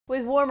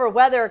With warmer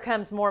weather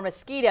comes more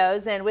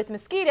mosquitoes, and with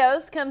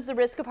mosquitoes comes the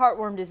risk of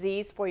heartworm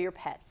disease for your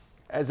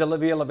pets. As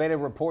Olivia Leveda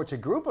reports, a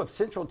group of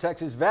Central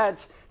Texas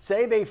vets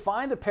say they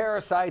find the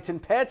parasites in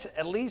pets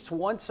at least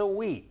once a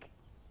week.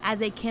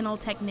 As a kennel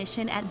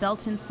technician at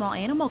Belton Small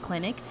Animal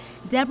Clinic,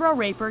 Deborah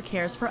Raper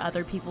cares for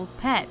other people's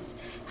pets.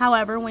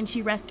 However, when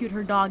she rescued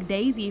her dog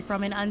Daisy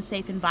from an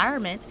unsafe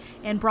environment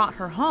and brought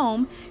her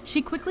home,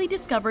 she quickly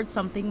discovered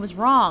something was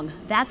wrong.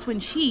 That's when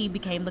she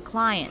became the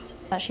client.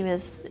 She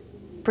was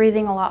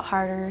breathing a lot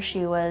harder.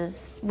 She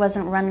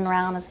wasn't running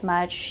around as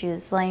much. She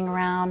was laying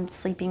around,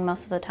 sleeping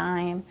most of the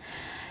time.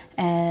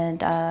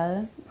 And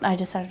I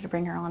decided to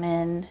bring her on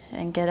in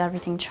and get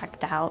everything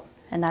checked out.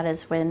 And that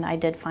is when I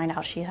did find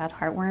out she had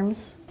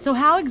heartworms. So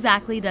how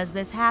exactly does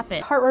this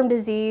happen? Heartworm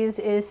disease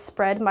is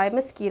spread by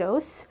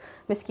mosquitoes.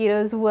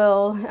 Mosquitoes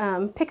will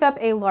pick up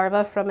a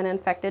larva from an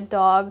infected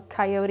dog,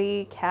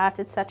 coyote, cat,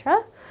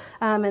 etc.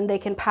 And they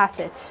can pass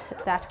it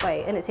that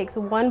way. And it takes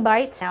one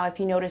bite. Now, if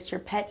you notice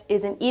your pet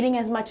isn't eating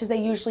as much as they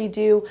usually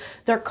do,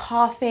 they're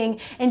coughing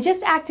and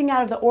just acting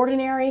out of the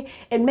ordinary,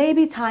 it may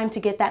be time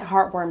to get that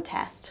heartworm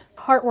test.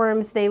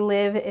 Heartworms, they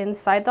live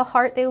inside the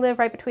heart. They live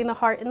right between the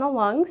heart and the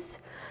lungs.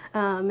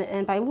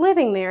 And by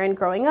living there and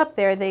growing up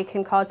there, they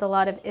can cause a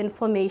lot of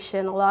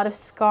inflammation, a lot of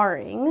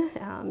scarring,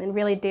 and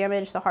really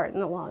damage the heart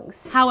and the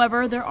lungs.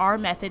 However, there are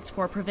methods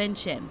for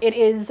prevention. It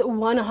is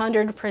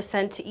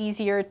 100%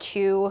 easier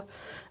to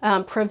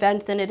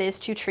prevent than it is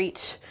to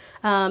treat.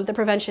 The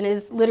prevention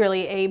is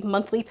literally a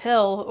monthly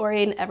pill or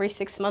an every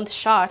 6-month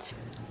shot.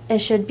 It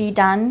should be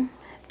done.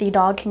 The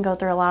dog can go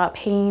through a lot of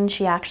pain.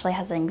 She actually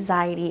has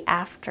anxiety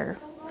after.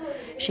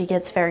 She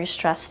gets very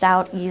stressed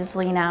out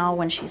easily now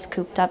when she's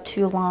cooped up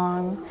too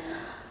long.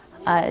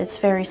 It's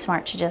very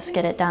smart to just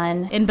get it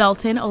done. In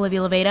Belton,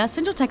 Olivia Leveda,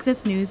 Central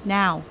Texas News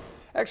Now.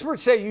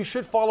 Experts say you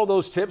should follow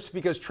those tips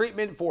because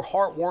treatment for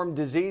heartworm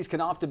disease can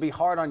often be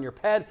hard on your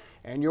pet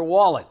and your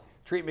wallet.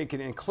 Treatment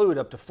can include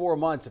up to 4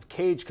 months of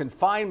cage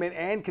confinement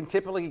and can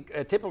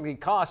typically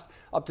cost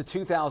up to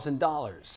 $2,000.